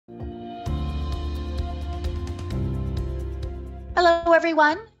Hello,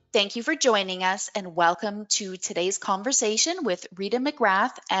 everyone. Thank you for joining us and welcome to today's conversation with Rita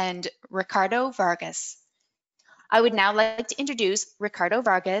McGrath and Ricardo Vargas. I would now like to introduce Ricardo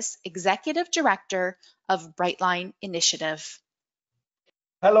Vargas, Executive Director of Brightline Initiative.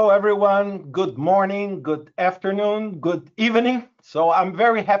 Hello, everyone. Good morning, good afternoon, good evening. So I'm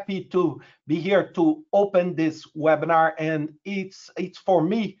very happy to be here to open this webinar, and it's for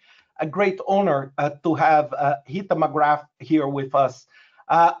me a great honor to have Rita McGrath here with us.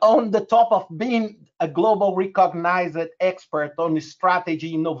 On the top of being a global recognized expert on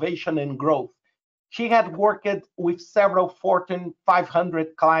strategy, innovation, and growth, she had worked with several Fortune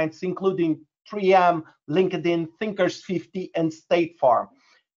 500 clients, including 3M, LinkedIn, Thinkers 50, and State Farm.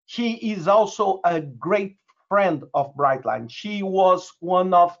 She is also a great friend of Brightline. She was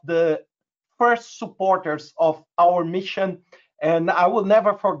one of the first supporters of our mission, and I will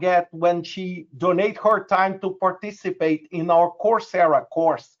never forget when she donated her time to participate in our Coursera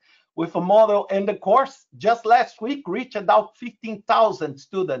course with a model. And the course just last week reached about 15,000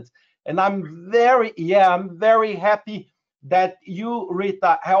 students. And I'm very happy that you,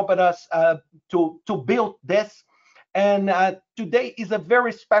 Rita, helped us to build this. And today is a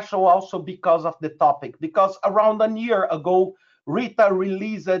very special also because of the topic, because around a year ago, Rita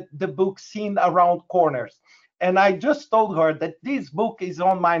released the book Seen Around Corners. And I just told her that this book is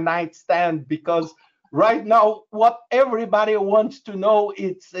on my nightstand because right now, what everybody wants to know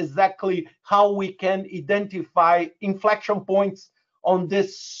is exactly how we can identify inflection points on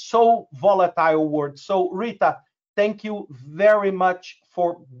this so volatile world. So Rita, thank you very much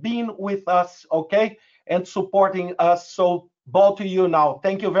for being with us, okay? And supporting us. So ball to you now.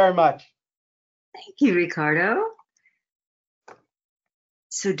 Thank you very much. Thank you, Ricardo.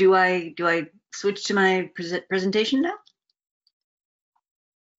 So do I switch to my presentation now?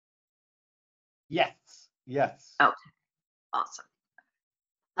 Yes. Okay,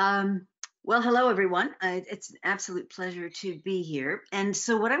 awesome. Well, hello, everyone. It's an absolute pleasure to be here. And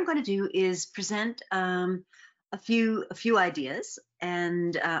so what I'm going to do is present a few ideas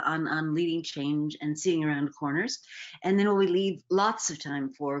and on leading change and seeing around corners, and then we'll leave lots of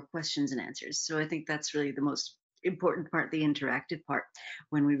time for questions and answers. So I think that's really the most important part, the interactive part,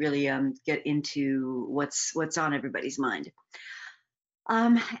 when we really get into what's on everybody's mind.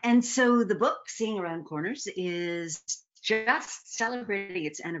 And so the book, Seeing Around Corners, is just celebrating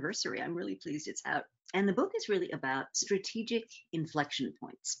its anniversary. I'm really pleased it's out. And the book is really about strategic inflection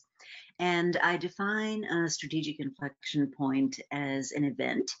points. And I define a strategic inflection point as an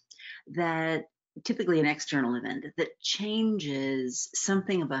event that, typically an external event, that changes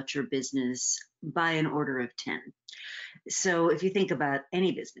something about your business by an order of 10. So if you think about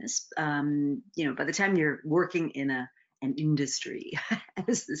any business, by the time you're working in an industry,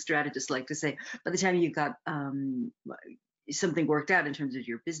 as the strategists like to say, by the time you've got something worked out in terms of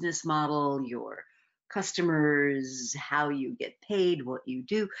your business model, your customers, how you get paid, what you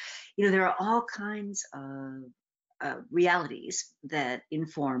do, there are all kinds of realities that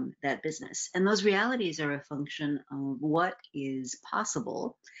inform that business. And those realities are a function of what is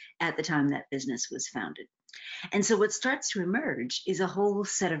possible at the time that business was founded. And so what starts to emerge is a whole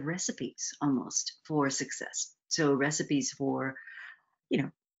set of recipes almost for success. So recipes for,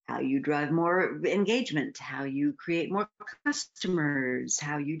 how you drive more engagement, how you create more customers,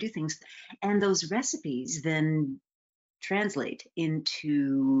 how you do things. And those recipes then translate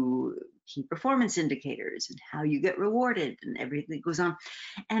into key performance indicators and how you get rewarded and everything that goes on.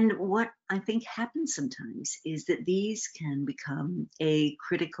 And what I think happens sometimes is that these can become a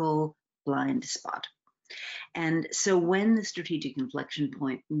critical blind spot. And so when the strategic inflection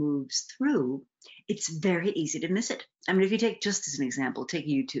point moves through, it's very easy to miss it. I mean, if you take, just as an example, take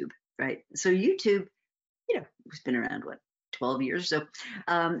YouTube, right? So YouTube, it's been around, 12 years. So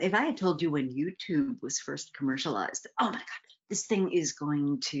if I had told you when YouTube was first commercialized, oh my God, this thing is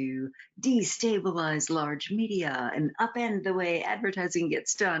going to destabilize large media and upend the way advertising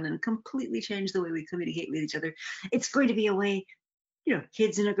gets done and completely change the way we communicate with each other. It's going to be a way,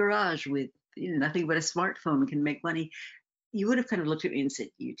 kids in a garage with nothing but a smartphone can make money. You would have kind of looked at me and said,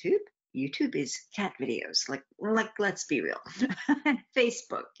 YouTube is cat videos. Like let's be real.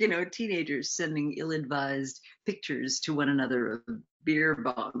 Facebook, teenagers sending ill-advised pictures to one another of beer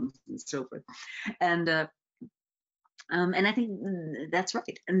bombs and so forth. And I think that's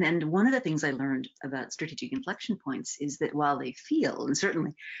right. And one of the things I learned about strategic inflection points is that while they feel, and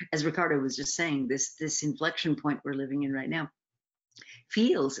certainly, as Ricardo was just saying, this inflection point we're living in right now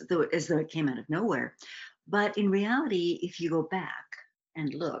feels as though it came out of nowhere. But in reality, if you go back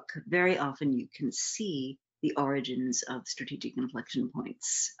and look, very often you can see the origins of strategic inflection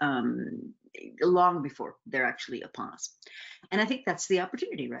points long before they're actually upon us. And I think that's the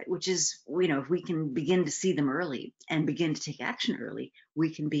opportunity, right? Which is, if we can begin to see them early and begin to take action early,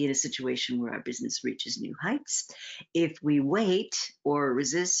 we can be in a situation where our business reaches new heights. If we wait or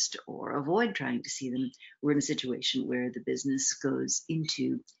resist or avoid trying to see them, we're in a situation where the business goes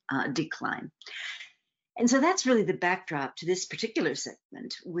into decline. And so that's really the backdrop to this particular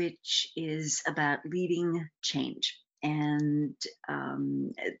segment, which is about leading change. And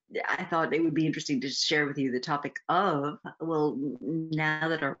I thought it would be interesting to share with you the topic of, well, now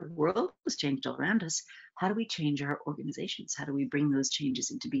that our world has changed all around us, how do we change our organizations? How do we bring those changes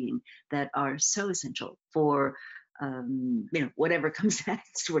into being that are so essential for whatever comes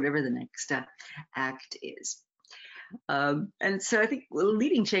next, whatever the next act is? And so I think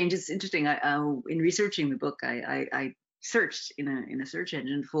leading change is interesting. In researching the book, I searched in a search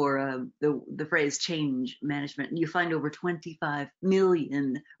engine for the phrase change management, and you find over 25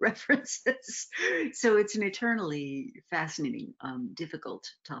 million references. So it's an eternally fascinating, difficult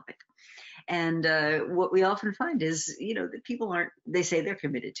topic. And what we often find is, that people they say they're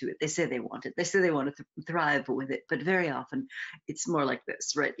committed to it. They say they want it. They say they want to thrive with it. But very often it's more like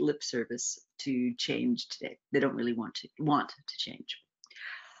this, right? Lip service to change today. They don't really want to change.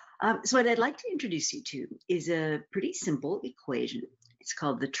 So what I'd like to introduce you to is a pretty simple equation. It's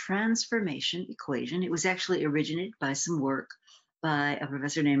called the transformation equation. It was actually originated by some work by a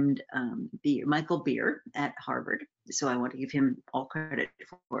professor named Michael Beer at Harvard. So I want to give him all credit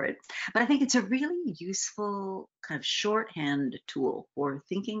for it. But I think it's a really useful kind of shorthand tool for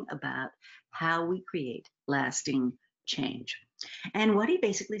thinking about how we create lasting change. And what he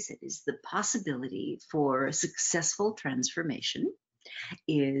basically said is the possibility for a successful transformation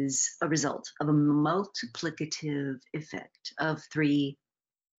is a result of a multiplicative effect of three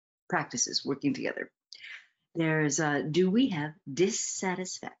practices working together. There's do we have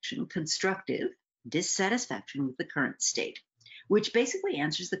dissatisfaction, constructive dissatisfaction with the current state, which basically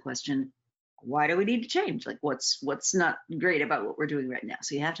answers the question, why do we need to change? Like what's not great about what we're doing right now?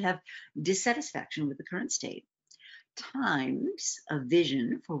 So you have to have dissatisfaction with the current state times a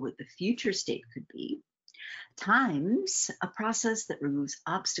vision for what the future state could be, times a process that removes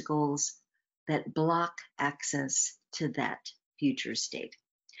obstacles that block access to that future state.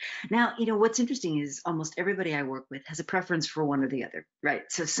 Now, what's interesting is almost everybody I work with has a preference for one or the other, right?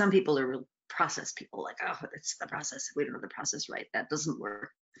 So some people are real process people, like, oh, it's the process. We don't know the process right. That doesn't work.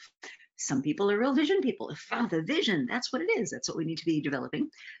 Some people are real vision people. The vision, that's what it is. That's what we need to be developing.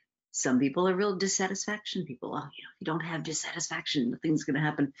 Some people are real dissatisfaction people. Oh, if you don't have dissatisfaction, nothing's going to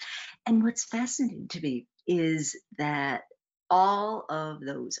happen. And what's fascinating to me is that all of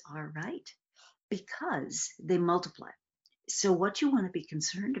those are right because they multiply. So what you want to be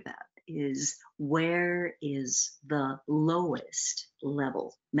concerned about is where is the lowest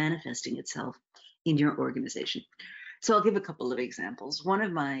level manifesting itself in your organization. So I'll give a couple of examples. One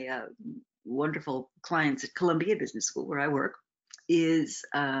of my wonderful clients at Columbia Business School, where I work, is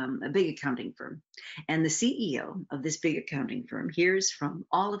a big accounting firm. And the CEO of this big accounting firm hears from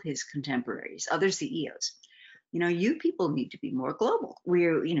all of his contemporaries, other CEOs, you people need to be more global.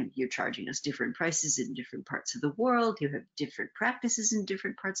 You're charging us different prices in different parts of the world. You have different practices in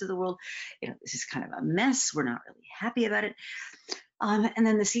different parts of the world. This is kind of a mess. We're not really happy about it. And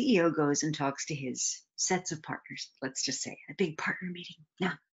then the CEO goes and talks to his sets of partners, let's just say, a big partner meeting.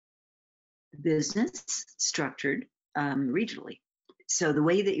 Now, the business structured regionally. So the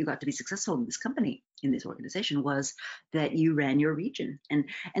way that you got to be successful in this company, in this organization, was that you ran your region. And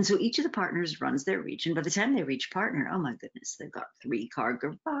so each of the partners runs their region. By the time they reach partner, oh my goodness, they've got 3-car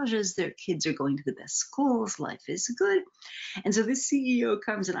garages, their kids are going to the best schools, life is good. And so this CEO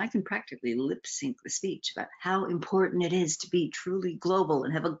comes, and I can practically lip sync the speech about how important it is to be truly global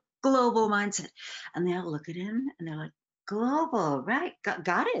and have a global mindset. And they all look at him and they're like, global, right?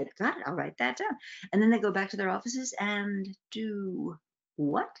 Got it. I'll write that down. And then they go back to their offices and do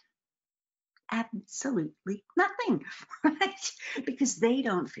what? Absolutely nothing, right? Because they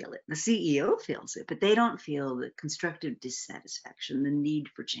don't feel it. The CEO feels it, but they don't feel the constructive dissatisfaction, the need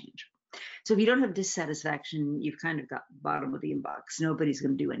for change. So if you don't have dissatisfaction, you've kind of got bottom of the inbox. Nobody's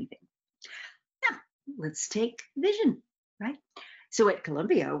going to do anything. Now, let's take vision, right? So at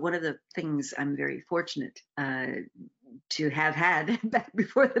Columbia, one of the things I'm very fortunate to have had back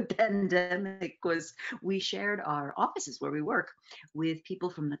before the pandemic was we shared our offices where we work with people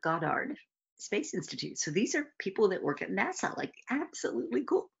from the Goddard Space Institute. So these are people that work at NASA, like absolutely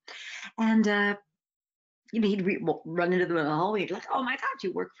cool. And you'd run into them in the hallway, you'd be like, oh my God,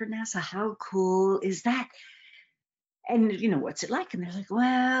 you work for NASA. How cool is that? and what's it like? And they're like,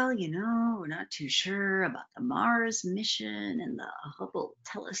 well, we're not too sure about the Mars mission and the Hubble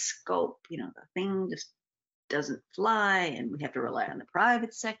telescope. The thing just doesn't fly, and we have to rely on the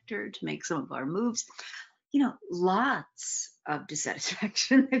private sector to make some of our moves. Lots of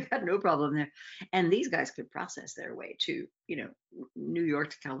dissatisfaction. They've got no problem there. And these guys could process their way to, New York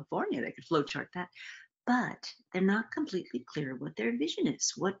to California. They could flowchart that. But they're not completely clear what their vision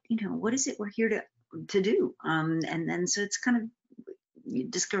is. What is it we're here to do? And then so it's kind of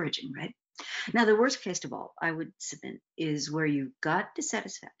discouraging, right? Now, the worst case of all, I would submit, is where you've got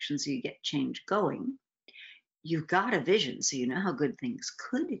dissatisfaction, so you get change going. You've got a vision, so you know how good things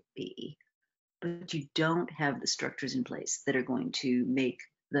could be, but you don't have the structures in place that are going to make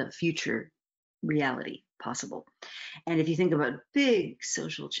the future reality possible. And if you think about big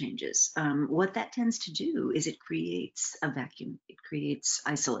social changes, what that tends to do is it creates a vacuum. It creates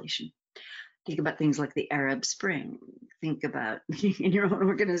isolation. Think about things like the Arab Spring. Think about in your own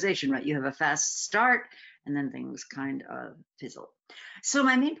organization, right? You have a fast start and then things kind of fizzle. So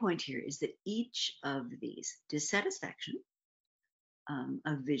my main point here is that each of these, dissatisfaction,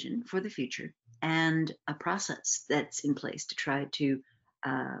 a vision for the future, and a process that's in place to try to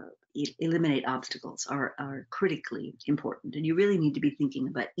eliminate obstacles are critically important. And you really need to be thinking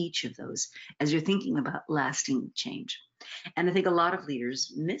about each of those as you're thinking about lasting change. And I think a lot of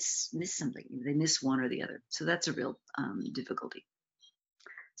leaders miss something. They miss one or the other. So that's a real difficulty.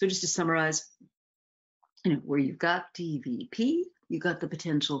 So just to summarize, where you've got DVP, you've got the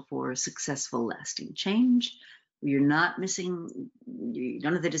potential for successful lasting change. You're not missing, you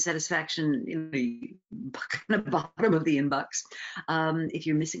don't have the dissatisfaction in the kind of bottom of the inbox. If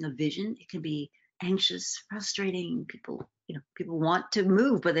you're missing a vision, it can be anxious, frustrating. People want to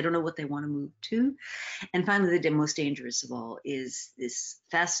move, but they don't know what they want to move to. And finally, the most dangerous of all is this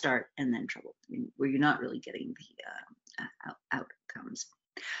fast start and then trouble, where you're not really getting the outcomes.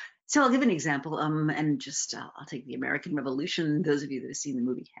 So I'll give an example, and just I'll take the American Revolution. Those of you that have seen the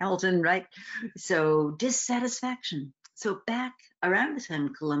movie Hamilton, right? So dissatisfaction. So back around the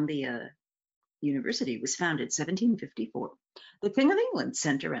time Columbia University was founded, 1754, the King of England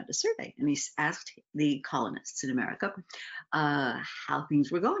sent around a survey, and he asked the colonists in America how things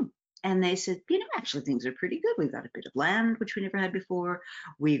were going. And they said, actually things are pretty good. We've got a bit of land, which we never had before.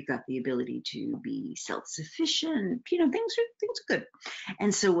 We've got the ability to be self-sufficient. Things are good.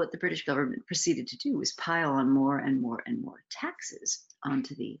 And so what the British government proceeded to do was pile on more and more and more taxes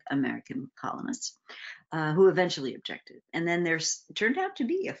onto the American colonists, who eventually objected. And then there turned out to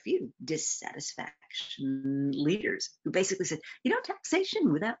be a few dissatisfaction leaders who basically said,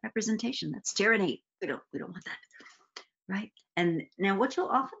 taxation without representation, that's tyranny. We don't want that. Right. And now what you'll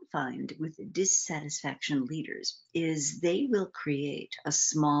often find with dissatisfaction leaders is they will create a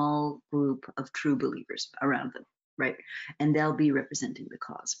small group of true believers around them, right? And they'll be representing the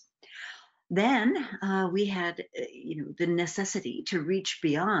cause. Then we had, the necessity to reach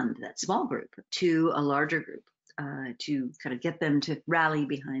beyond that small group to a larger group, to kind of get them to rally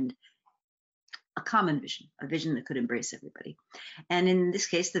behind a common vision, a vision that could embrace everybody. And in this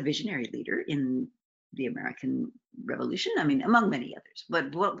case, the visionary leader in the American Revolution, among many others,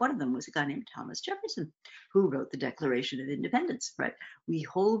 but one of them was a guy named Thomas Jefferson, who wrote the Declaration of Independence, right? We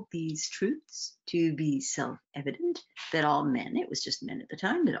hold these truths to be self-evident, that all men, it was just men at the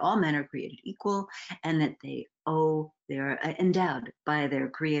time, that all men are created equal, and that they are endowed by their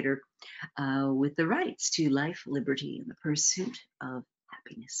creator with the rights to life, liberty, and the pursuit of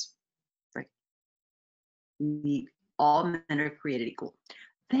happiness, right? All men are created equal.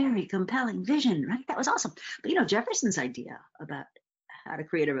 Very compelling vision, right? That was awesome. But Jefferson's idea about how to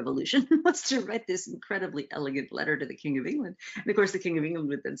create a revolution was to write this incredibly elegant letter to the King of England. And of course, the King of England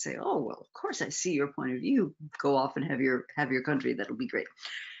would then say, "Oh, well, of course, I see your point of view. Go off and have your country. That'll be great."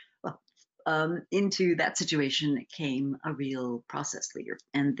 Well, into that situation came a real process leader,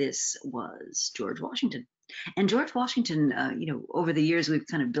 and this was George Washington. And George Washington, over the years, we've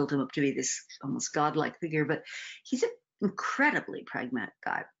kind of built him up to be this almost godlike figure, but he's an incredibly pragmatic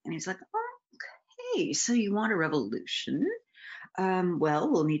guy. And he's like, okay, so you want a revolution? Well,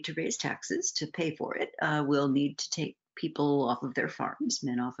 we'll need to raise taxes to pay for it. We'll need to take people off of their farms,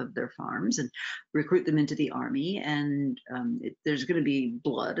 men off of their farms, and recruit them into the army. And there's going to be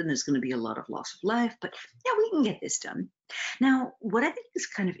blood, and there's going to be a lot of loss of life, but yeah, we can get this done. Now, what I think is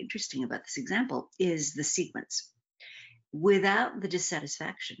kind of interesting about this example is the sequence. Without the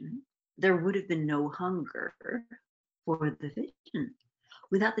dissatisfaction, there would have been no hunger for the vision.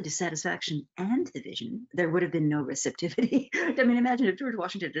 Without the dissatisfaction and the vision, there would have been no receptivity. Imagine if George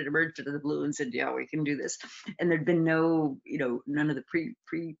Washington had emerged out of the blue and said, "Yeah, we can do this," and there'd been no, none of the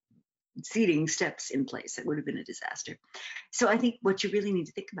seating steps in place. It would have been a disaster. So I think what you really need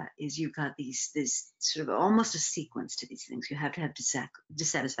to think about is you've got this sort of almost a sequence to these things. You have to have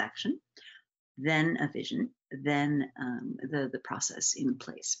dissatisfaction, then a vision, then the process in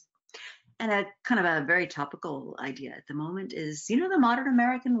place. And a kind of a very topical idea at the moment is, the modern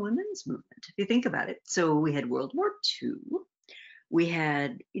American women's movement, if you think about it. So we had World War II. We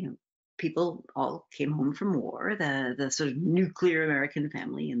had, people all came home from war, the sort of nuclear American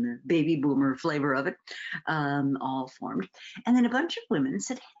family and the baby boomer flavor of it all formed. And then a bunch of women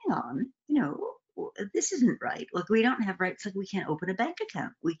said, hang on, this isn't right. Look, we don't have rights. Like we can't open a bank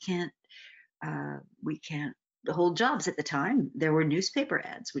account. We can't hold jobs. At the time, there were newspaper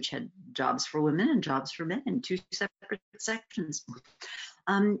ads which had jobs for women and jobs for men in two separate sections.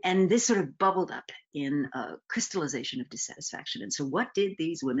 And this sort of bubbled up in a crystallization of dissatisfaction. And so what did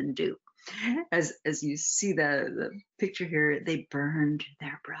these women do? As you see the picture here, they burned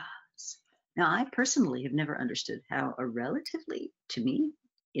their bras. Now, I personally have never understood how a relatively, to me,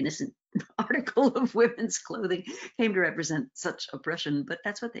 innocent article of women's clothing came to represent such oppression, but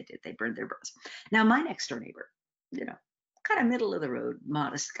that's what they did. They burned their bras. Now, my next door neighbor, kind of middle of the road,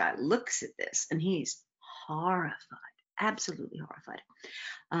 modest guy, looks at this and he's horrified, absolutely horrified.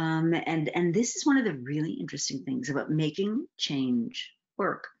 And this is one of the really interesting things about making change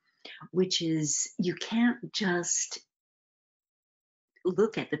work, which is you can't just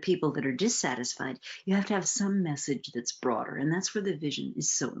look at the people that are dissatisfied. You have to have some message that's broader, and that's where the vision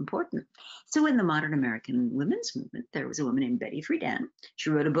is so important. So in the modern American women's movement, there was a woman named Betty Friedan.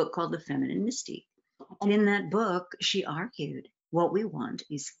 She wrote a book called The Feminine Mystique. And in that book, she argued what we want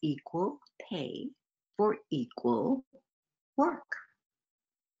is equal pay for equal work.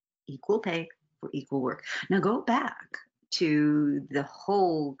 Equal pay for equal work. Now go back to the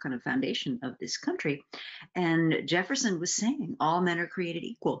whole kind of foundation of this country. And Jefferson was saying all men are created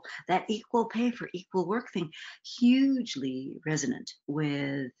equal. That equal pay for equal work thing, hugely resonant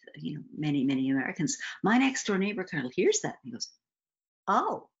with many, many Americans. My next door neighbor kind of hears that and he goes,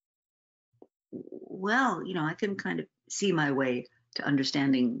 oh, well, I can kind of see my way to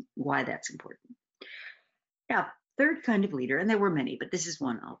understanding why that's important. Now, third kind of leader, and there were many, but this is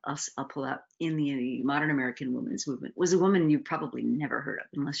one I'll pull out in the modern American women's movement, was a woman you probably never heard of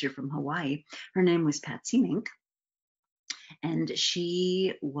unless you're from Hawaii. Her name was Patsy Mink, and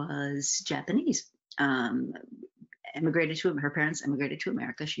she was Japanese. Her parents emigrated to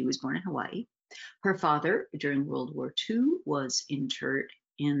America. She was born in Hawaii. Her father, during World War II, was interred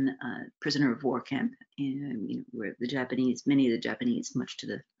in a prisoner of war camp, where many of the Japanese, much to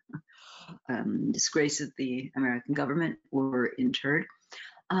the disgrace of the American government, were interred.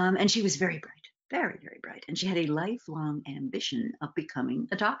 And she was very bright, very, very bright. And she had a lifelong ambition of becoming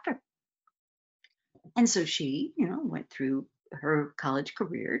a doctor. And so she, went through her college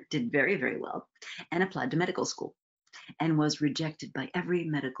career, did very, very well, and applied to medical school and was rejected by every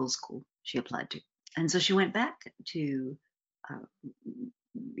medical school she applied to. And so she went back to,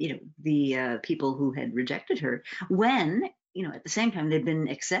 the people who had rejected her when, at the same time, they'd been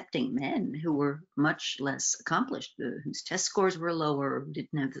accepting men who were much less accomplished, whose test scores were lower, who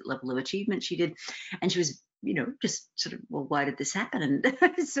didn't have the level of achievement she did. And she was, just sort of, well, why did this happen?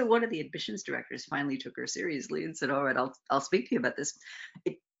 And so one of the admissions directors finally took her seriously and said, all right, I'll speak to you about this.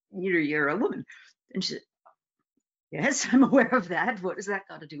 You're a woman. And she said, yes, I'm aware of that. What does that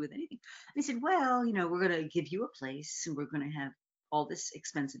got to do with anything? And he said, well, we're going to give you a place and we're going to have all this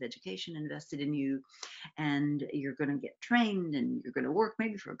expensive education invested in you, and you're going to get trained and you're going to work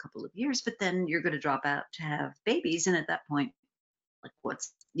maybe for a couple of years, but then you're going to drop out to have babies. And at that point, like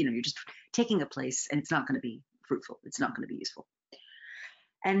you're just taking a place and it's not going to be fruitful. It's not going to be useful.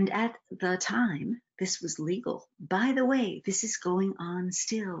 And at the time, this was legal. By the way, this is going on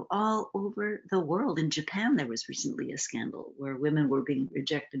still all over the world. In Japan, there was recently a scandal where women were being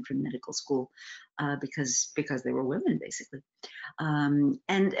rejected from medical school because they were women, basically.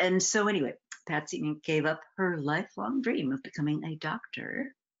 And so anyway, Patsy Mink gave up her lifelong dream of becoming a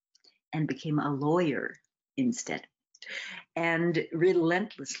doctor and became a lawyer instead. And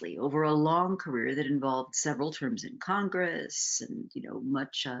relentlessly, over a long career that involved several terms in Congress and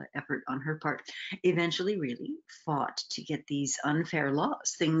much effort on her part, eventually really fought to get these unfair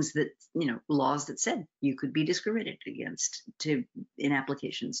laws, things that laws that said you could be discriminated against in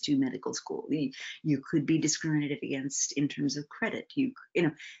applications to medical school, you could be discriminated against in terms of credit,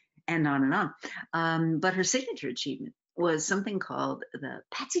 and on and on. But her signature achievement was something called the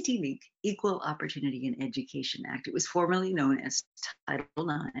Patsy T. Mink Equal Opportunity in Education Act. It was formerly known as Title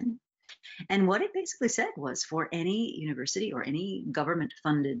IX. And what it basically said was for any university or any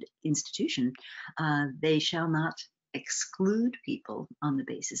government-funded institution, they shall not exclude people on the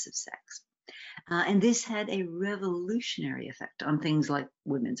basis of sex. And this had a revolutionary effect on things like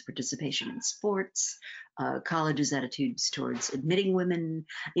women's participation in sports, colleges' attitudes towards admitting women.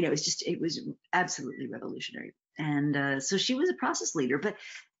 You know, it was absolutely revolutionary. And so she was a process leader. But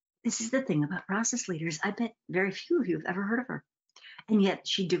this is the thing about process leaders. I bet very few of you have ever heard of her. And yet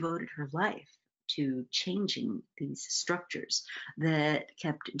she devoted her life to changing these structures that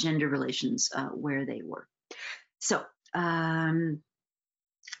kept gender relations where they were. So,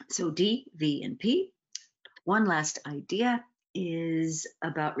 so D, V, and P. One last idea is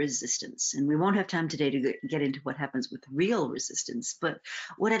about resistance. And we won't have time today to get into what happens with real resistance, but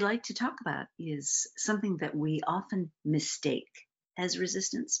what I'd like to talk about is something that we often mistake as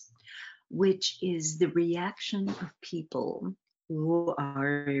resistance, which is the reaction of people who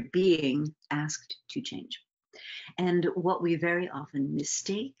are being asked to change. And what we very often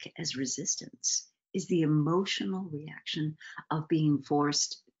mistake as resistance is the emotional reaction of being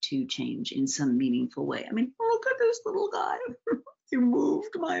forced to change in some meaningful way. I mean, look at this little guy. He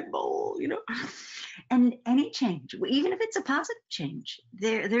moved my bowl, you know. And any change, even if it's a positive change,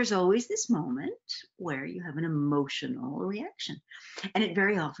 there's always this moment where you have an emotional reaction. And it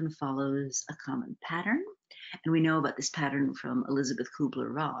very often follows a common pattern. And we know about this pattern from Elizabeth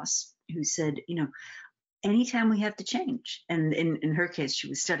Kubler-Ross, who said, you know, anytime we have to change, and in her case, she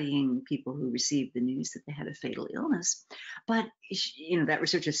was studying people who received the news that they had a fatal illness, but you know, that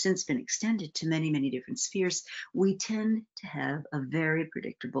research has since been extended to many, many different spheres. We tend to have a very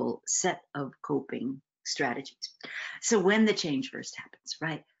predictable set of coping strategies. So when the change first happens,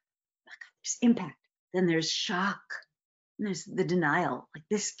 right, there's impact, then there's shock, and there's the denial, like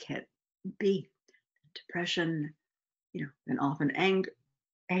this can't be, depression, you know, and often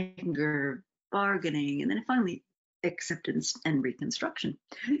anger, bargaining, and then finally acceptance and reconstruction.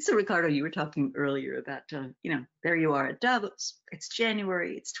 So Ricardo, you were talking earlier about, you know, there you are at Davos. It's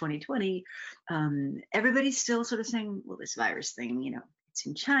January, it's 2020. Everybody's still sort of saying, well, this virus thing, you know, it's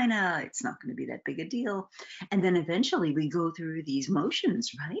in China, it's not going to be that big a deal. And then eventually we go through these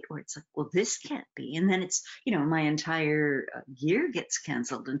motions, right? Where it's like, well, this can't be. And then it's, you know, my entire year gets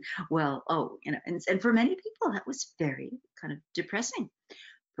canceled. And well, oh, you know, and for many people, that was very kind of depressing.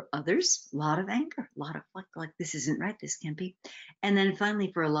 For others, a lot of anger, a lot of like this isn't right, this can't be. And then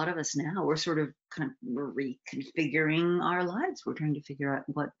finally, for a lot of us now, we're sort of kind of reconfiguring our lives. We're trying to figure out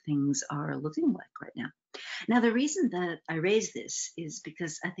what things are looking like right now. Now, the reason that I raise this is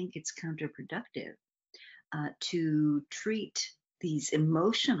because I think it's counterproductive to treat these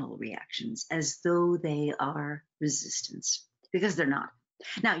emotional reactions as though they are resistance, because they're not.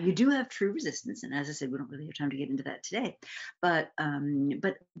 Now, you do have true resistance, and as I said, we don't really have time to get into that today. But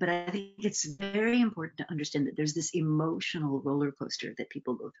I think it's very important to understand that there's this emotional roller coaster that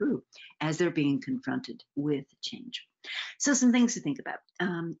people go through as they're being confronted with change. So some things to think about.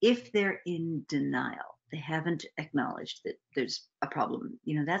 If they're in denial, they haven't acknowledged that there's a problem,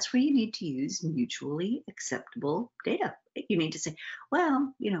 you know, that's where you need to use mutually acceptable data. You need to say,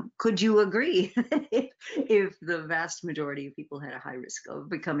 well, you know, could you agree if the vast majority of people had a high risk of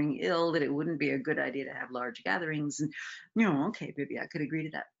becoming ill, that it wouldn't be a good idea to have large gatherings? And, you know, okay, maybe I could agree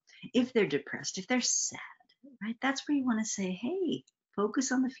to that. If they're depressed, if they're sad, right, that's where you want to say, hey,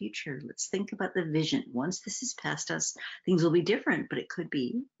 focus on the future. Let's think about the vision. Once this is past us, things will be different, but it could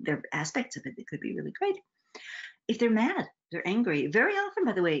be, there are aspects of it that could be really great. If they're mad, they're angry. Very often,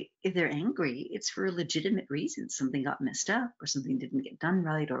 by the way, if they're angry, it's for a legitimate reason. Something got messed up or something didn't get done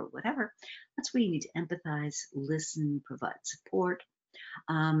right or whatever. That's where you need to empathize, listen, provide support.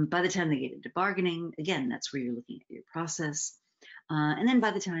 By the time they get into bargaining, again, that's where you're looking at your process. And then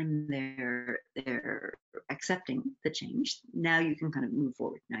by the time they're accepting the change, now you can kind of move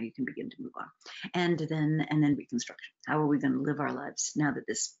forward. Now you can begin to move on. And then reconstruction. How are we going to live our lives now that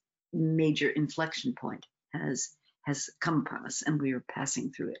this major inflection point has come upon us and we are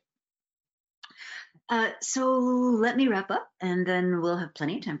passing through it? So let me wrap up, and then we'll have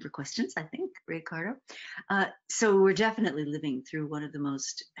plenty of time for questions, I think, Ricardo. So we're definitely living through one of the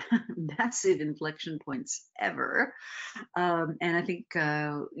most massive inflection points ever. And I think,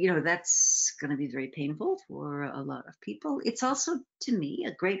 you know, that's going to be very painful for a lot of people. It's also, to me,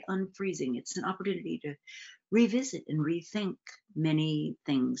 a great unfreezing. It's an opportunity to revisit and rethink many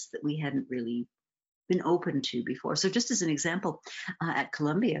things that we hadn't really been open to before. So just as an example, at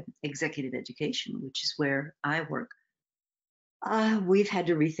Columbia Executive Education, which is where I work, we've had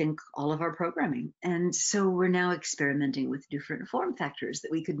to rethink all of our programming. And so we're now experimenting with different form factors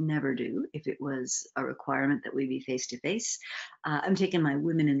that we could never do if it was a requirement that we be face-to-face. I'm taking my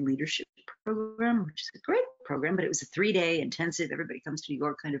Women in Leadership program, which is a great program, but it was a 3-day intensive, everybody comes to New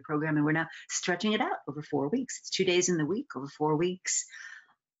York kind of program, and we're now stretching it out over 4 weeks. It's 2 days in the week over 4 weeks.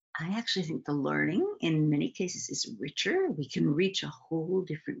 I actually think the learning in many cases is richer. We can reach a whole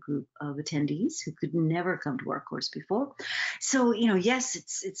different group of attendees who could never come to our course before. So, yes,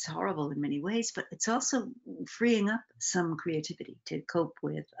 it's horrible in many ways, but it's also freeing up some creativity to cope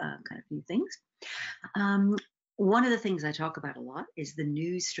with kind of new things. One of the things I talk about a lot is the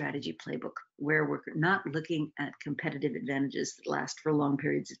new strategy playbook, where we're not looking at competitive advantages that last for long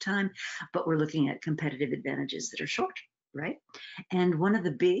periods of time, but we're looking at competitive advantages that are short. Right? And one of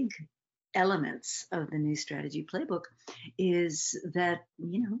the big elements of the new strategy playbook is that,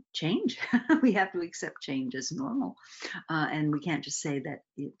 change. We have to accept change as normal. And we can't just say that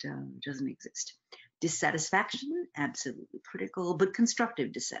it doesn't exist. Dissatisfaction, absolutely critical, but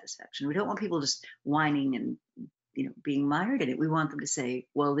constructive dissatisfaction. We don't want people just whining and, being mired in it. We want them to say,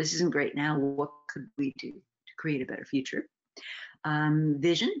 well, this isn't great now. What could we do to create a better future?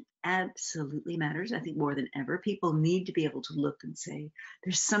 Vision absolutely matters. I think more than ever, people need to be able to look and say,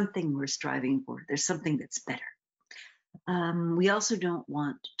 there's something we're striving for. There's something that's better. We also don't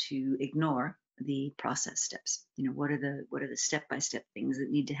want to ignore the process steps. What are the step-by-step things that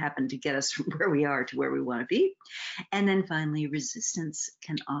need to happen to get us from where we are to where we want to be? And then finally, resistance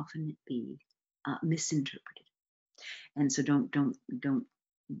can often be misinterpreted. And so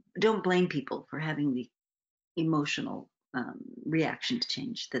don't blame people for having the emotional reaction to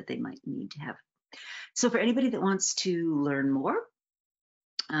change that they might need to have. So for anybody that wants to learn more,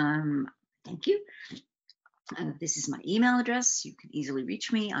 thank you. This is my email address. You can easily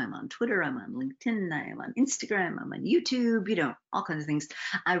reach me. I'm on Twitter, I'm on LinkedIn, I am on Instagram, I'm on YouTube, all kinds of things.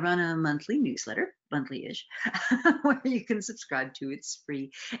 I run a monthly newsletter, monthly-ish, where you can subscribe to. It's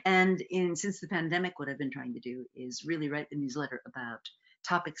free. And since the pandemic, what I've been trying to do is really write the newsletter about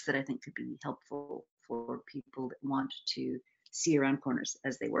topics that I think could be helpful for people that want to see around corners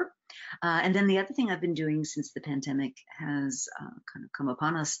as they work. And then the other thing I've been doing since the pandemic has kind of come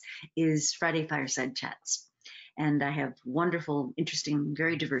upon us is Friday Fireside Chats. And I have wonderful, interesting,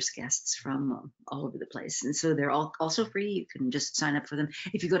 very diverse guests from all over the place. And so they're all also free. You can just sign up for them.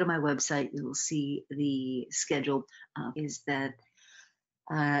 If you go to my website, you'll see the schedule is that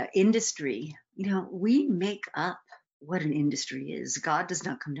industry, we make up what an industry is. God does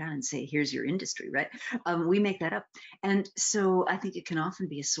not come down and say, here's your industry, right? We make that up. And so I think it can often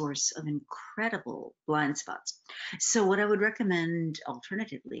be a source of incredible blind spots. So what I would recommend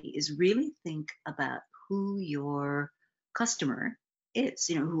alternatively is really think about who your customer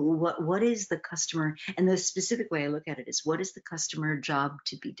is. What is the customer? And the specific way I look at it is, what is the customer job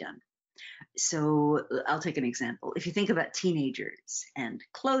to be done? So I'll take an example. If you think about teenagers and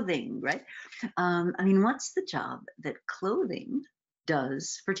clothing, right? What's the job that clothing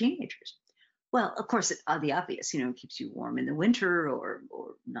does for teenagers? Well, of course, the obvious, it keeps you warm in the winter or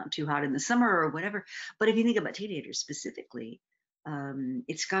not too hot in the summer or whatever. But if you think about teenagers specifically,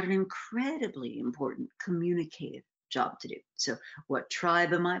 it's got an incredibly important communicative job to do. So what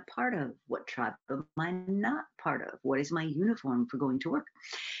tribe am I part of? What tribe am I not part of? What is my uniform for going to work?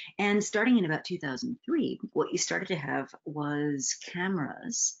 And starting in about 2003, what you started to have was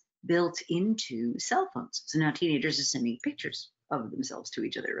cameras built into cell phones. So now teenagers are sending pictures of themselves to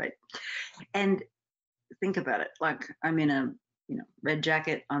each other, right? And think about it, like I'm in a red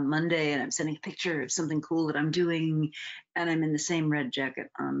jacket on Monday and I'm sending a picture of something cool that I'm doing, and I'm in the same red jacket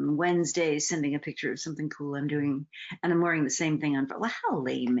on Wednesday sending a picture of something cool I'm doing, and I'm wearing the same thing on Friday. Well, how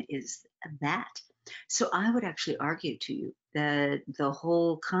lame is that? So I would actually argue to you that the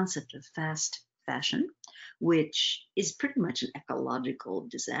whole concept of fast fashion, which is pretty much an ecological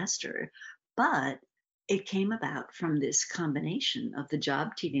disaster, but it came about from this combination of the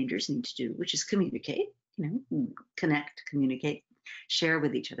job teenagers need to do, which is communicate, connect, communicate, share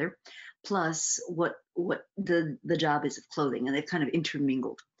with each other, plus what the job is of clothing, and they've kind of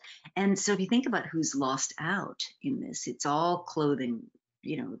intermingled. And so if you think about who's lost out in this, it's all clothing,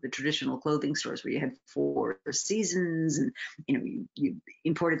 the traditional clothing stores where you had 4 seasons, and you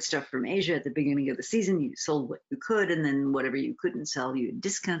imported stuff from Asia at the beginning of the season, you sold what you could, and then whatever you couldn't sell, you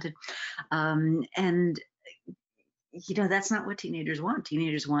discounted. That's not what teenagers want.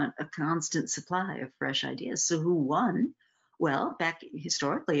 Teenagers want a constant supply of fresh ideas. So who won? Well, back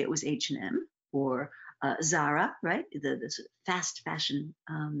historically, it was H&M or Zara, right? The sort of fast fashion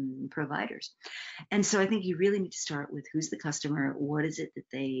providers. And so I think you really need to start with who's the customer, what is it that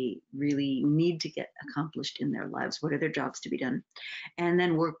they really need to get accomplished in their lives, what are their jobs to be done, and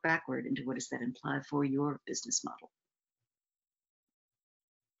then work backward into what does that imply for your business model.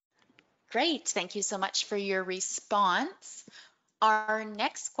 Great. Thank you so much for your response. Our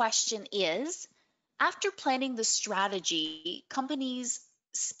next question is, after planning the strategy, companies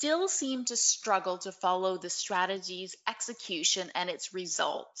still seem to struggle to follow the strategy's execution and its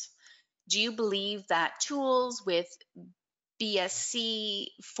result. Do you believe that tools with BSC,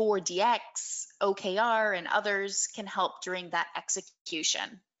 4DX, OKR, and others can help during that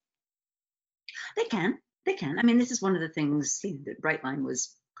execution? They can. They can. I mean, this is one of the things that Brightline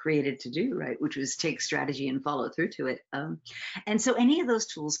was created to do, right? Which was take strategy and follow through to it. And so any of those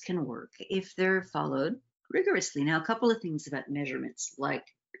tools can work if they're followed rigorously. Now, a couple of things about measurements, like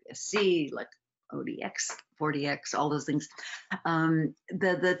BSC, like ODX, 4DX, all those things.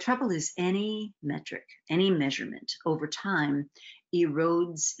 The trouble is any metric, any measurement over time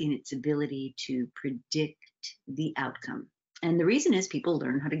erodes in its ability to predict the outcome. And the reason is people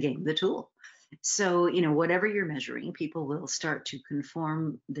learn how to game the tool. So, whatever you're measuring, people will start to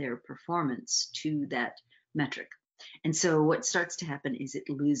conform their performance to that metric. And so what starts to happen is it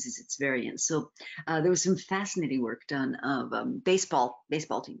loses its variance. So there was some fascinating work done of baseball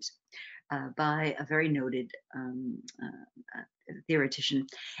teams by a very noted theoretician.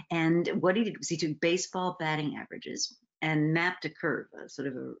 And what he did was he took baseball batting averages and mapped a curve, sort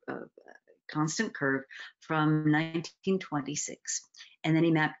of a constant curve from 1926. And then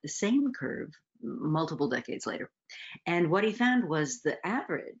he mapped the same curve multiple decades later. And what he found was the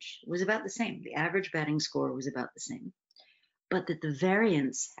average was about the same. The average batting score was about the same, but that the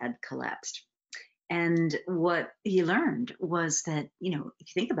variance had collapsed. And what he learned was that, if you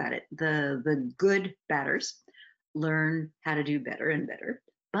think about it, the good batters learn how to do better and better,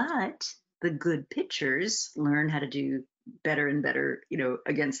 but the good pitchers learn how to do better and better,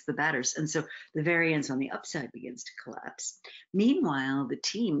 against the batters. And so the variance on the upside begins to collapse. Meanwhile, the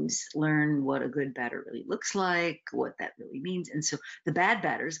teams learn what a good batter really looks like, what that really means. And so the bad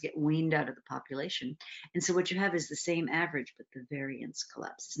batters get weaned out of the population. And so what you have is the same average, but the variance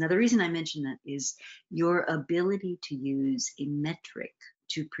collapses. Now, the reason I mention that is your ability to use a metric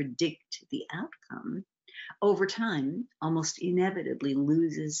to predict the outcome over time almost inevitably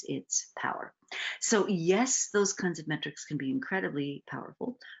loses its power. So yes, those kinds of metrics can be incredibly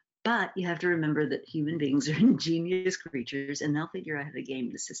powerful, but you have to remember that human beings are ingenious creatures and they'll figure out how to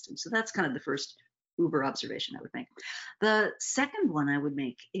game the system. So that's kind of the first uber observation I would make. The second one I would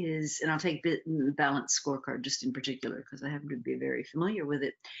make is, and I'll take the balanced scorecard just in particular because I happen to be very familiar with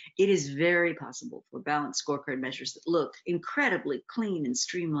it. It is very possible for balanced scorecard measures that look incredibly clean and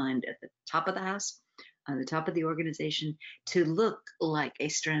streamlined at the top of the house, on the top of the organization, to look like a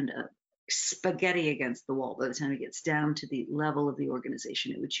strand of spaghetti against the wall by the time it gets down to the level of the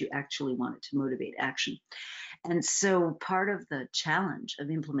organization at which you actually want it to motivate action. And so part of the challenge of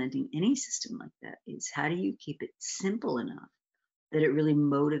implementing any system like that is how do you keep it simple enough that it really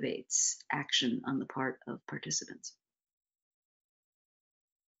motivates action on the part of participants?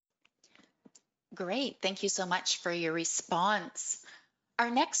 Great. Thank you so much for your response. Our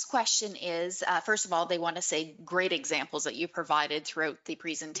next question is, first of all, they want to say great examples that you provided throughout the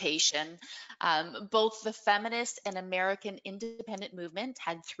presentation. Both the feminist and American independent movement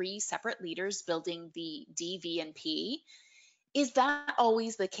had 3 separate leaders building the DV&P. Is that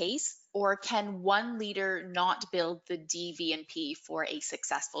always the case, or can one leader not build the DV&P for a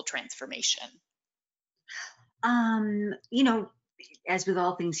successful transformation? As with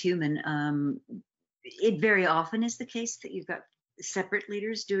all things human, it very often is the case that you've got separate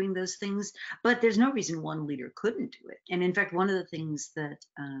leaders doing those things, but there's no reason one leader couldn't do it. And in fact, one of the things that,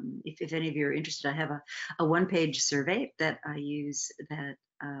 if any of you are interested, I have a one-page survey that I use that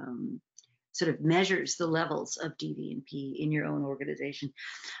sort of measures the levels of DV&P in your own organization.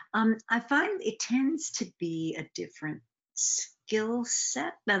 I find it tends to be a different skill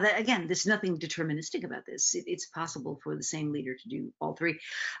set. Now, that, again, there's nothing deterministic about this. It's possible for the same leader to do all 3.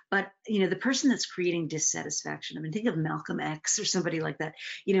 But, the person that's creating dissatisfaction, I mean, think of Malcolm X or somebody like that,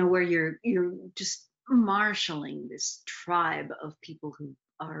 where you're just marshaling this tribe of people who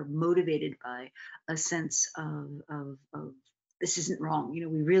are motivated by a sense of this isn't wrong. We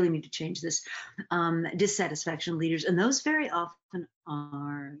really need to change this. Dissatisfaction leaders, and those very often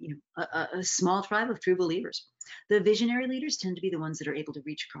are, a small tribe of true believers. The visionary leaders tend to be the ones that are able to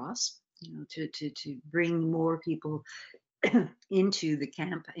reach across, to bring more people into the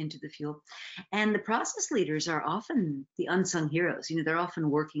camp, into the field. And the process leaders are often the unsung heroes. They're often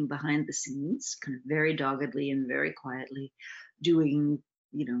working behind the scenes, kind of very doggedly and very quietly, doing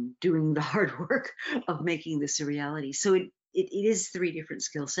the hard work of making this a reality. So it is 3 different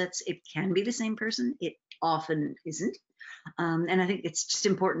skill sets. It can be the same person. It often isn't. And I think it's just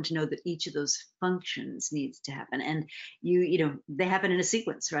important to know that each of those functions needs to happen. And they happen in a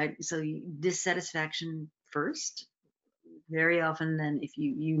sequence, right? So dissatisfaction first, very often then if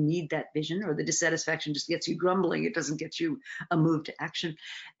you need that vision, or the dissatisfaction just gets you grumbling, it doesn't get you a move to action.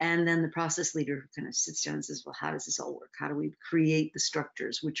 And then the process leader kind of sits down and says, well, how does this all work? How do we create the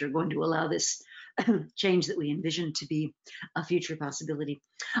structures which are going to allow this change that we envision to be a future possibility?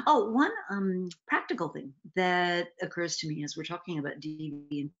 Oh, one practical thing that occurs to me as we're talking about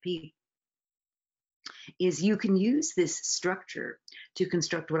DV&P is you can use this structure to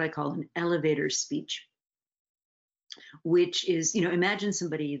construct what I call an elevator speech, which is, imagine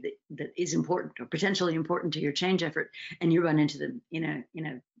somebody that is important or potentially important to your change effort, and you run into them in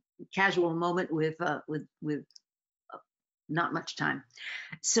a casual moment with not much time.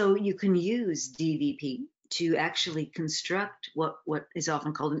 So you can use DVP to actually construct what is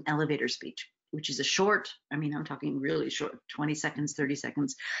often called an elevator speech, which is a short, I'm talking really short, 20 seconds, 30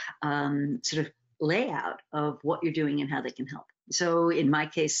 seconds, sort of layout of what you're doing and how they can help. So in my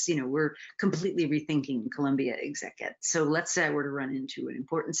case, we're completely rethinking Columbia Exec Ed. So let's say I were to run into an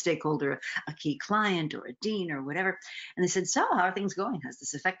important stakeholder, a key client or a dean or whatever, and they said, so how are things going? How's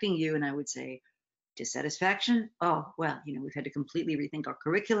this affecting you? And I would say, dissatisfaction? Oh, well, we've had to completely rethink our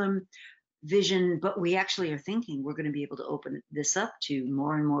curriculum, vision, but we actually are thinking we're going to be able to open this up to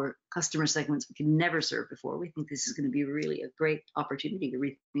more and more customer segments we could never serve before. We think this is going to be really a great opportunity to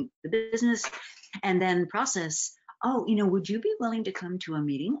rethink the business. And then process, would you be willing to come to a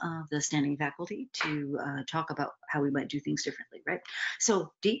meeting of the standing faculty to talk about how we might do things differently, right?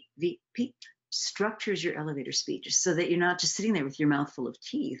 So DVP structures your elevator speech so that you're not just sitting there with your mouth full of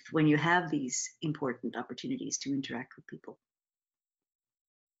teeth when you have these important opportunities to interact with people.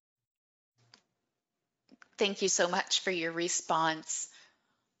 Thank you so much for your response.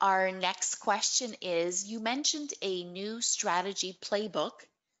 Our next question is, you mentioned a new strategy playbook.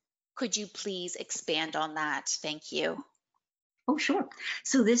 Could you please expand on that? Thank you. Oh, sure.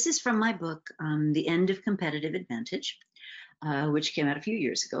 So this is from my book, The End of Competitive Advantage, which came out a few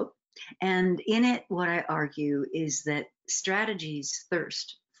years ago. And in it, what I argue is that strategy's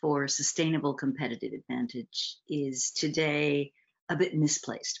thirst for sustainable competitive advantage is today a bit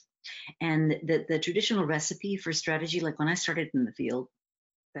misplaced. And the traditional recipe for strategy, like when I started in the field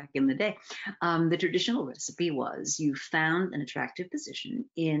back in the day, the traditional recipe was you found an attractive position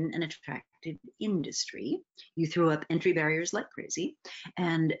in an attractive industry, you threw up entry barriers like crazy,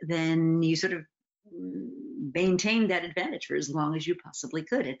 and then you sort of maintained that advantage for as long as you possibly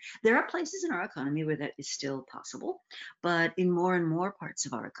could. And there are places in our economy where that is still possible, but in more and more parts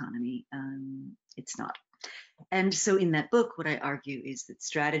of our economy, it's not. And so in that book, what I argue is that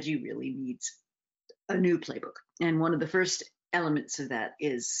strategy really needs a new playbook. And one of the first elements of that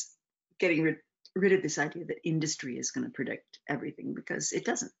is getting rid of this idea that industry is going to predict everything, because it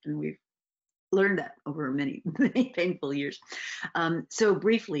doesn't. And we've learned that over many, many painful years. So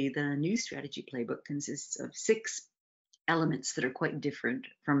briefly, the new strategy playbook consists of 6 elements that are quite different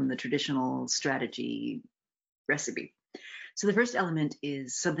from the traditional strategy recipe. So the first element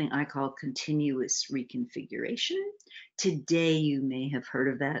is something I call continuous reconfiguration. Today, you may have heard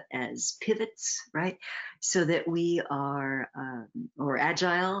of that as pivots, right? So that we are, or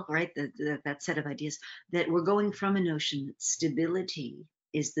agile, right? That set of ideas, that we're going from a notion that stability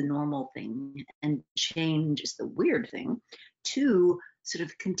is the normal thing and change is the weird thing, to sort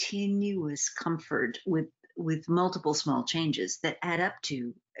of continuous comfort with multiple small changes that add up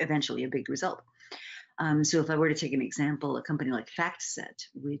to eventually a big result. So if I were to take an example, a company like FactSet,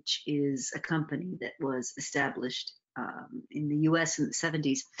 which is a company that was established in the US in the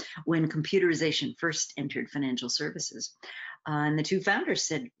 70s when computerization first entered financial services. And the 2 founders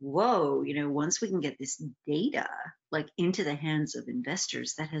said, whoa, once we can get this data like into the hands of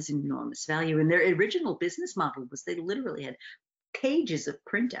investors, that has enormous value. And their original business model was they literally had pages of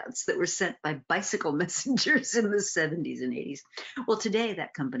printouts that were sent by bicycle messengers in the 70s and 80s. Well, today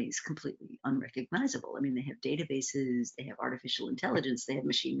that company is completely unrecognizable. I mean, they have databases, they have artificial intelligence, they have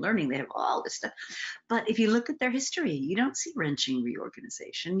machine learning, they have all this stuff. But if you look at their history, you don't see wrenching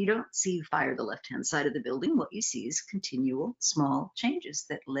reorganization. You don't see fire the left-hand side of the building. What you see is continual small changes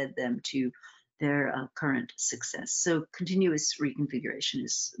that led them to their current success. So continuous reconfiguration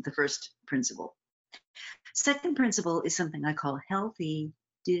is the first principle. Second principle is something I call healthy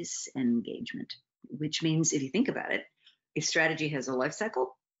disengagement, which means if you think about it, if strategy has a life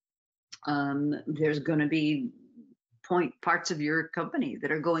cycle, there's going to be parts of your company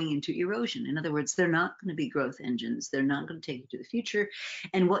that are going into erosion. In other words, they're not going to be growth engines. They're not going to take you to the future.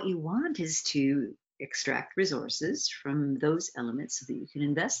 And what you want is to extract resources from those elements so that you can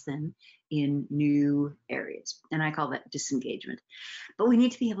invest them in new areas. And I call that disengagement. But we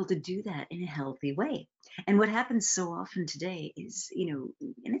need to be able to do that in a healthy way. And what happens so often today is,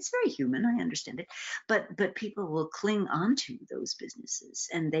 and it's very human, I understand it, but people will cling onto those businesses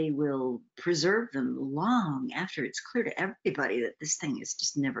and they will preserve them long after it's clear to everybody that this thing is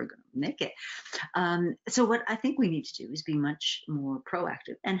just never going to make it. So what I think we need to do is be much more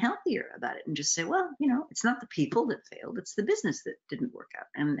proactive and healthier about it and just say, well, it's not the people that failed, it's the business that didn't work out.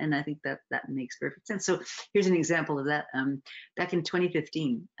 And I think that makes perfect sense. So here's an example of that. Back in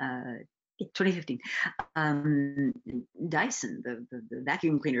 2015, Dyson, the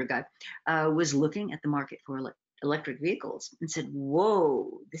vacuum cleaner guy, was looking at the market for electric vehicles and said,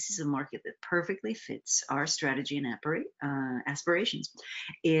 whoa, this is a market that perfectly fits our strategy and aspirations.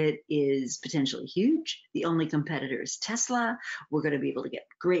 It is potentially huge. The only competitor is Tesla. We're going to be able to get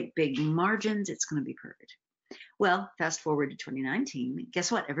great big margins. It's going to be perfect. Well, fast forward to 2019,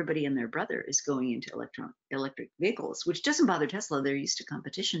 guess what? Everybody and their brother is going into electric vehicles, which doesn't bother Tesla. They're used to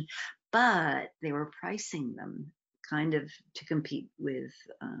competition, but they were pricing them kind of to compete with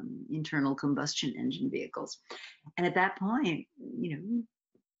internal combustion engine vehicles. And at that point,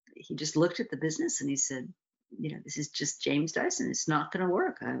 he just looked at the business and he said, this is just James Dyson. It's not going to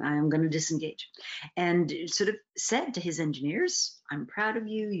work. I am going to disengage. And sort of said to his engineers, I'm proud of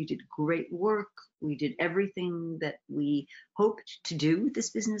you. You did great work. We did everything that we hoped to do with this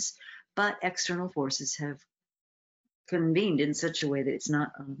business, but external forces have convened in such a way that it's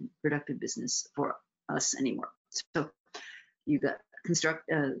not a productive business for us anymore. So you got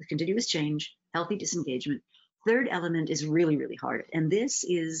continuous change, healthy disengagement. Third element is really, really hard, and this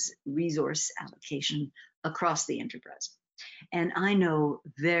is resource allocation across the enterprise. And I know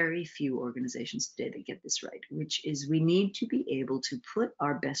very few organizations today that get this right, which is we need to be able to put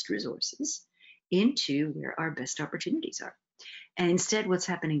our best resources into where our best opportunities are. And instead, what's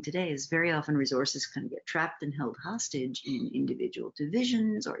happening today is very often resources kind of get trapped and held hostage in individual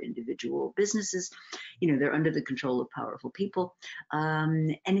divisions or individual businesses. They're under the control of powerful people.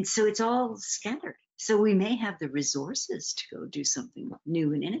 And so it's all scattered. So we may have the resources to go do something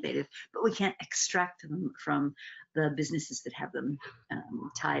new and innovative, but we can't extract them from the businesses that have them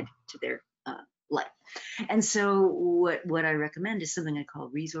tied to their life. And so what I recommend is something I call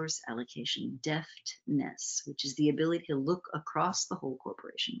resource allocation deftness, which is the ability to look across the whole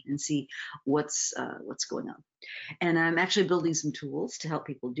corporation and see what's going on. And I'm actually building some tools to help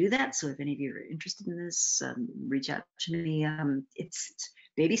people do that. So if any of you are interested in this, reach out to me. It's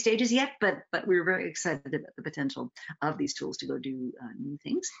baby stages yet, but we're very excited about the potential of these tools to go do new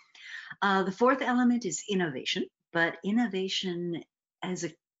things. The fourth element is innovation, but innovation as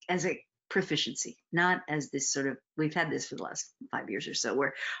a proficiency, not as this sort of, we've had this for the last 5 years or so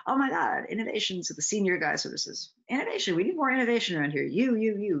where, oh my God, innovation. So the senior guy sort of says, innovation, we need more innovation around here.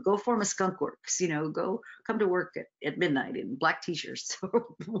 You, go form a skunk works, go come to work at midnight in black t-shirts or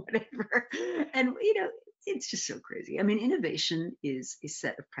whatever. And, it's just so crazy. I mean, innovation is a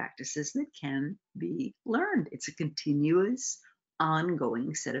set of practices that can be learned. It's a continuous,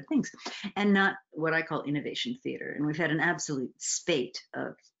 ongoing set of things, and not what I call innovation theater. And we've had an absolute spate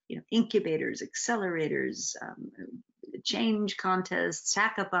of incubators, accelerators, change contests,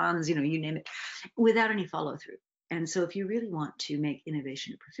 hackathons, you name it, without any follow through. And so if you really want to make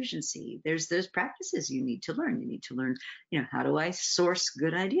innovation a proficiency, there's those practices you need to learn. You need to learn, how do I source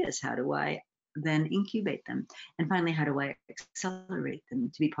good ideas? How do I then incubate them? And finally, how do I accelerate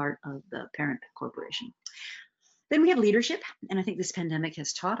them to be part of the parent corporation? Then we have leadership. And I think this pandemic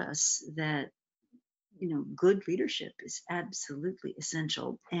has taught us that good leadership is absolutely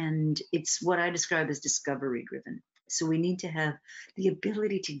essential. And it's what I describe as discovery driven. So we need to have the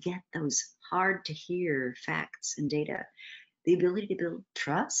ability to get those hard to hear facts and data, the ability to build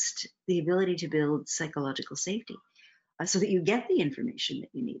trust, the ability to build psychological safety, so that you get the information that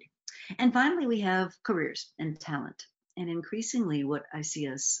you need. And finally, we have careers and talent. And increasingly, what I see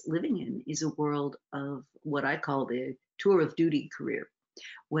us living in is a world of what I call the tour of duty career,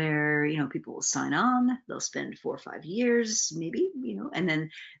 where people will sign on, they'll spend 4 or 5 years, maybe, and then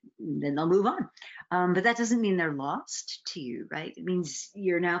they'll move on. But that doesn't mean they're lost to you, right? It means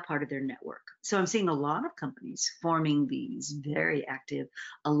you're now part of their network. So I'm seeing a lot of companies forming these very active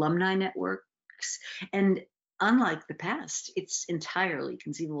alumni networks. And unlike the past, it's entirely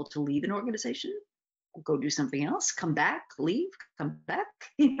conceivable to leave an organization, go do something else, come back, leave, come back,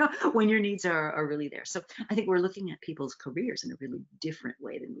 when your needs are really there. So I think we're looking at people's careers in a really different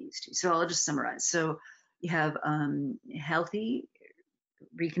way than we used to. So I'll just summarize. So you have healthy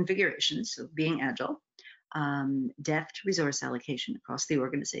reconfiguration, so being agile, deft resource allocation across the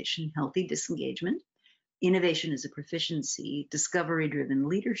organization, healthy disengagement, innovation as a proficiency, discovery-driven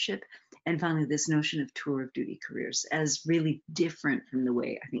leadership, And finally, this notion of tour of duty careers as really different from the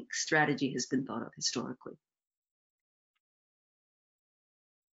way I think strategy has been thought of historically.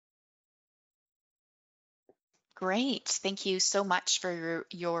 Great. Thank you so much for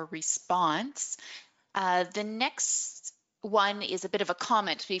your response. The next one is a bit of a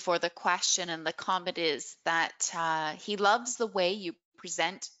comment before the question, and the comment is that he loves the way you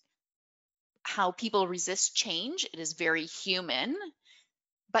present how people resist change. It is very human,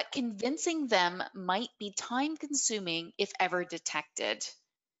 but convincing them might be time consuming if ever detected.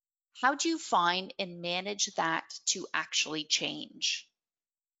 How do you find and manage that to actually change?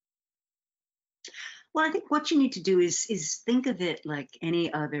 Well, I think what you need to do is think of it like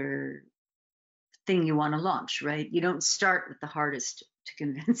any other thing you want to launch, right? You don't start with the hardest to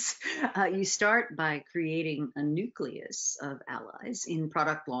convince. You start by creating a nucleus of allies. In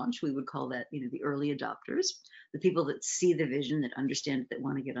product launch, we would call that, the early adopters, the people that see the vision, that understand it, that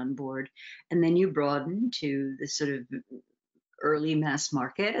want to get on board. And then you broaden to the sort of early mass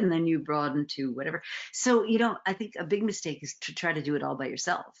market, and then you broaden to whatever. So I think a big mistake is to try to do it all by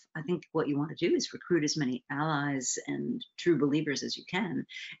yourself. I think what you want to do is recruit as many allies and true believers as you can,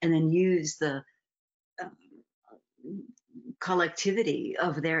 and then use the collectivity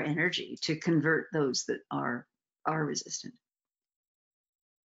of their energy to convert those that are resistant.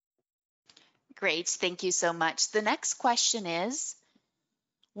 Great, thank you so much. The next question is,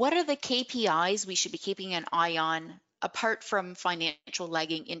 what are the KPIs we should be keeping an eye on apart from financial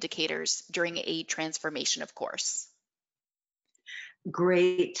lagging indicators during a transformation, of course?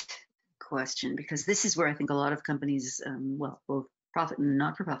 Great question, because this is where I think a lot of companies, both profit and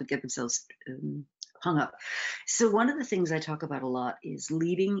not-for-profit, get themselves hung up. So one of the things I talk about a lot is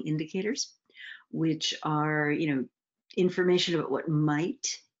leading indicators, which are, information about what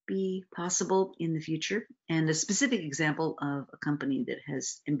might be possible in the future. And a specific example of a company that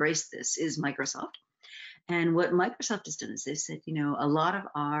has embraced this is Microsoft. And what Microsoft has done is they said, a lot of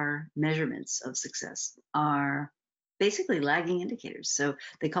our measurements of success are basically lagging indicators. So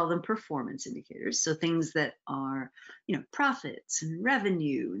they call them performance indicators. So things that are, profits and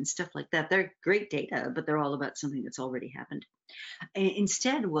revenue and stuff like that. They're great data, but they're all about something that's already happened.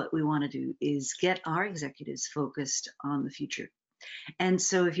 Instead, what we want to do is get our executives focused on the future. And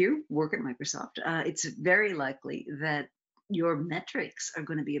so if you work at Microsoft, it's very likely that your metrics are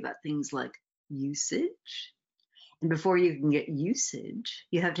going to be about things like usage. And before you can get usage,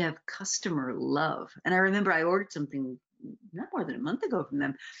 you have to have customer love. And I remember I ordered something not more than a month ago from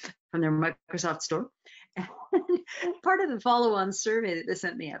them, from their Microsoft store. And part of the follow-on survey that they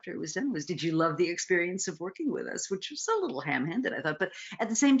sent me after it was done was, did you love the experience of working with us? Which was a little ham-handed, I thought. But at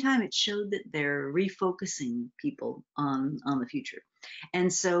the same time, it showed that they're refocusing people on the future.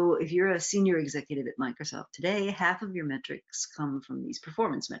 And so if you're a senior executive at Microsoft today, half of your metrics come from these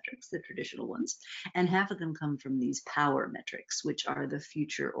performance metrics, the traditional ones, and half of them come from these power metrics, which are the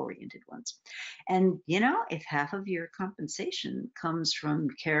future-oriented ones. And, if half of your compensation comes from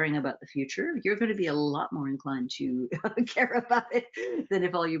caring about the future, you're going to be a lot more inclined to care about it than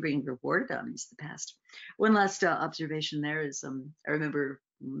if all you're being rewarded on is the past. One last observation there is, I remember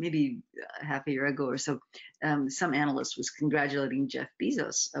maybe half a year ago or so, some analyst was congratulating Jeff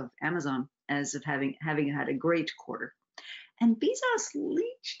Bezos of Amazon as of having had a great quarter. And Bezos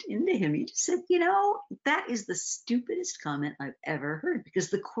leached into him. He just said, that is the stupidest comment I've ever heard, because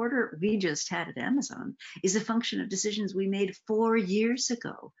the quarter we just had at Amazon is a function of decisions we made 4 years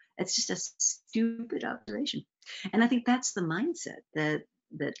ago. It's just a stupid observation. And I think that's the mindset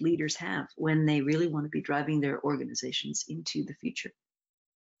that leaders have when they really want to be driving their organizations into the future.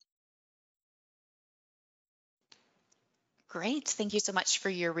 Great, thank you so much for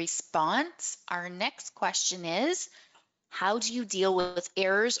your response. Our next question is, how do you deal with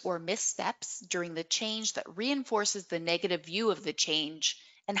errors or missteps during the change that reinforces the negative view of the change,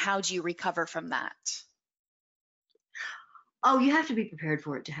 and how do you recover from that? Oh, you have to be prepared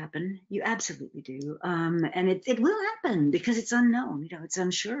for it to happen. You absolutely do. And it will happen because it's unknown. It's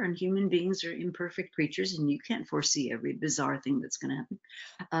unsure, and human beings are imperfect creatures, and you can't foresee every bizarre thing that's going to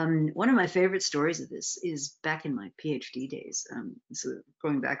happen. One of my favorite stories of this is back in my PhD days. So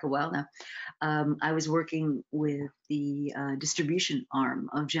going back a while now, I was working with the distribution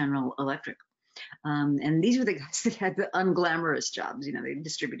arm of General Electric. And these were the guys that had the unglamorous jobs. They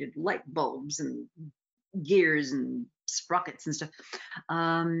distributed light bulbs and gears and sprockets and stuff,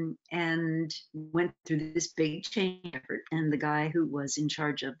 and went through this big change effort. And the guy who was in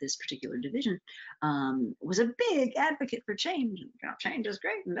charge of this particular division was a big advocate for change. Change is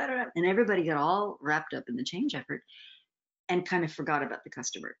great, and everybody got all wrapped up in the change effort and kind of forgot about the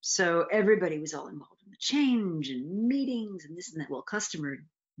customer. So everybody was all involved in the change and meetings and this and that. Well, customer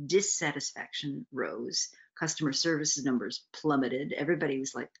dissatisfaction rose, customer service numbers plummeted. Everybody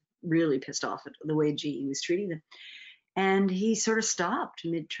was like really pissed off at the way GE was treating them. And he sort of stopped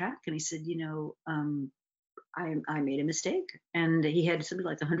mid-track and he said, I made a mistake. And he had something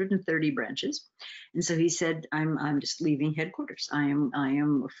like 130 branches. And so he said, I'm just leaving headquarters. I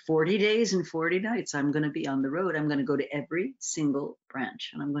am 40 days and 40 nights. I'm going to be on the road. I'm going to go to every single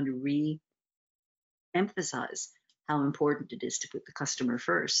branch and I'm going to re-emphasize how important it is to put the customer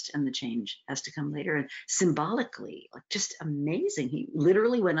first, and the change has to come later. And symbolically, like, just amazing. He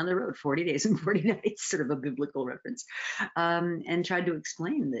literally went on the road 40 days and 40 nights, sort of a biblical reference, and tried to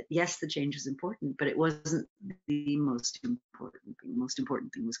explain that, yes, the change is important, but it wasn't the most important thing. The most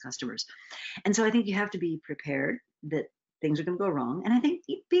important thing was customers. And so I think you have to be prepared that things are going to go wrong. And I think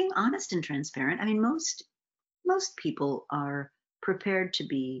being honest and transparent, I mean, most people are prepared to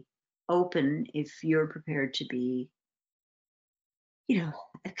be open if you're prepared to be,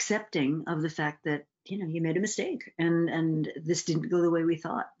 accepting of the fact that, you made a mistake and this didn't go the way we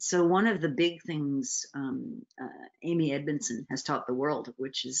thought. So one of the big things Amy Edmondson has taught the world,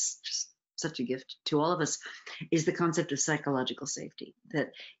 which is just such a gift to all of us, is the concept of psychological safety,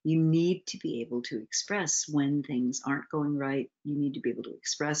 that you need to be able to express when things aren't going right. You need to be able to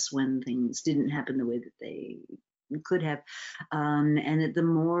express when things didn't happen the way that they could have, and that the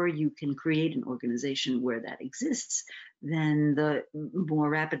more you can create an organization where that exists, then the more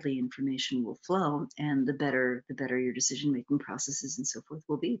rapidly information will flow, and the better your decision-making processes and so forth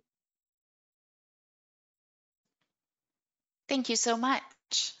will be. Thank you so much.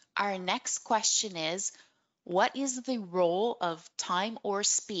 Our next question is, what is the role of time or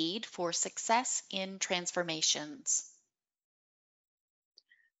speed for success in transformations?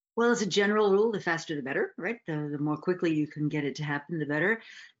 Well, as a general rule, the faster the better, right? The more quickly you can get it to happen, the better.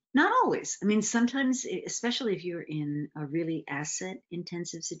 Not always. I mean, sometimes, especially if you're in a really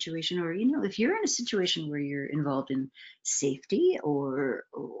asset-intensive situation, or if you're in a situation where you're involved in safety or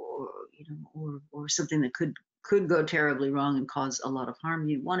something that could go terribly wrong and cause a lot of harm,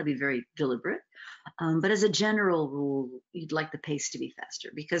 you want to be very deliberate. But as a general rule, you'd like the pace to be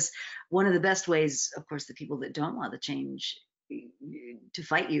faster, because one of the best ways, of course, the people that don't want the change to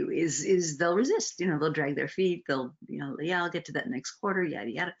fight you is they'll resist. They'll drag their feet. They'll, I'll get to that next quarter,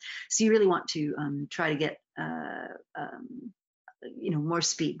 yada yada. So you really want to try to get more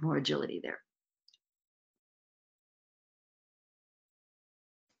speed, more agility there.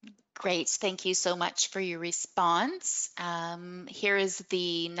 Great, thank you so much for your response. Here is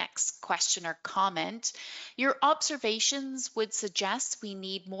the next question or comment. Your observations would suggest we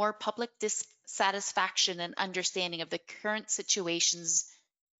need more public dissatisfaction and understanding of the current situation's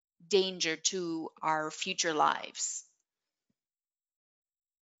danger to our future lives.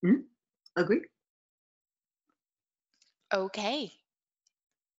 Agree. Okay.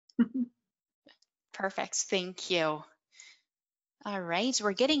 Perfect, thank you. All right,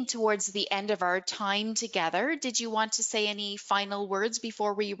 we're getting towards the end of our time together. Did you want to say any final words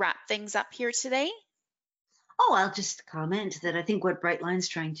before we wrap things up here today? Oh, I'll just comment that I think what Brightline's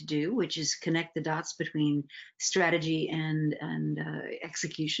trying to do, which is connect the dots between strategy and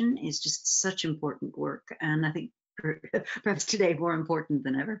execution, is just such important work. And I think perhaps today more important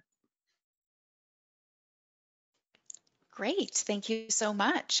than ever. Great, thank you so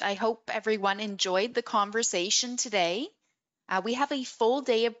much. I hope everyone enjoyed the conversation today. We have a full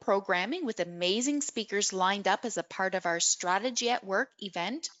day of programming with amazing speakers lined up as a part of our Strategy at Work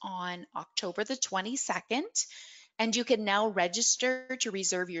event on October the 22nd. And you can now register to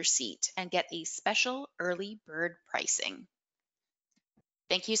reserve your seat and get a special early bird pricing.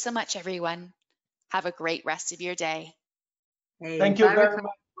 Thank you so much, everyone. Have a great rest of your day. Hey, Thank you very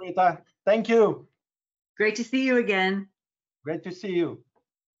much, Rita. Thank you. Great to see you again. Great to see you.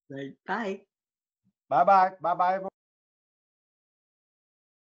 Bye. Bye-bye. Bye-bye.